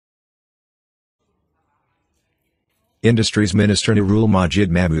Industries Minister Nurul Majid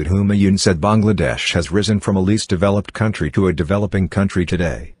Mahmud Humayun said Bangladesh has risen from a least developed country to a developing country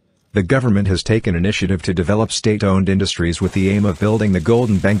today. The government has taken initiative to develop state-owned industries with the aim of building the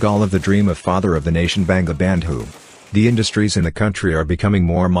golden Bengal of the dream of father of the nation Bangabandhu. The industries in the country are becoming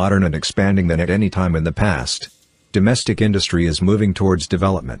more modern and expanding than at any time in the past. Domestic industry is moving towards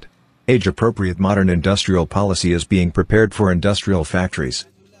development. Age-appropriate modern industrial policy is being prepared for industrial factories.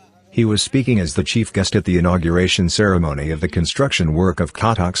 He was speaking as the chief guest at the inauguration ceremony of the construction work of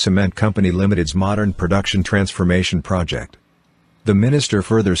Kotak Cement Company Limited's modern production transformation project. The minister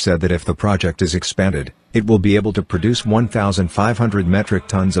further said that if the project is expanded, it will be able to produce 1,500 metric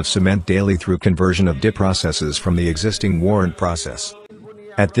tons of cement daily through conversion of dip processes from the existing warrant process.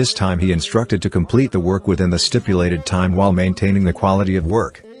 At this time he instructed to complete the work within the stipulated time while maintaining the quality of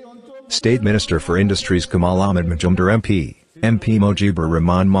work. State Minister for Industries Kamal Ahmed Majumdar MP Mojibur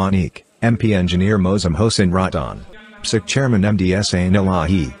Rahman Manik, MP Engineer Mozam Hossain Ratan, PSIC Chairman MDS Ain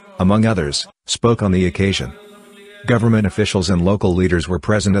Ilahi, among others, spoke on the occasion. Government officials and local leaders were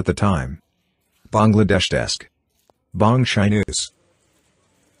present at the time. Bangladesh Desk. Bongshai News.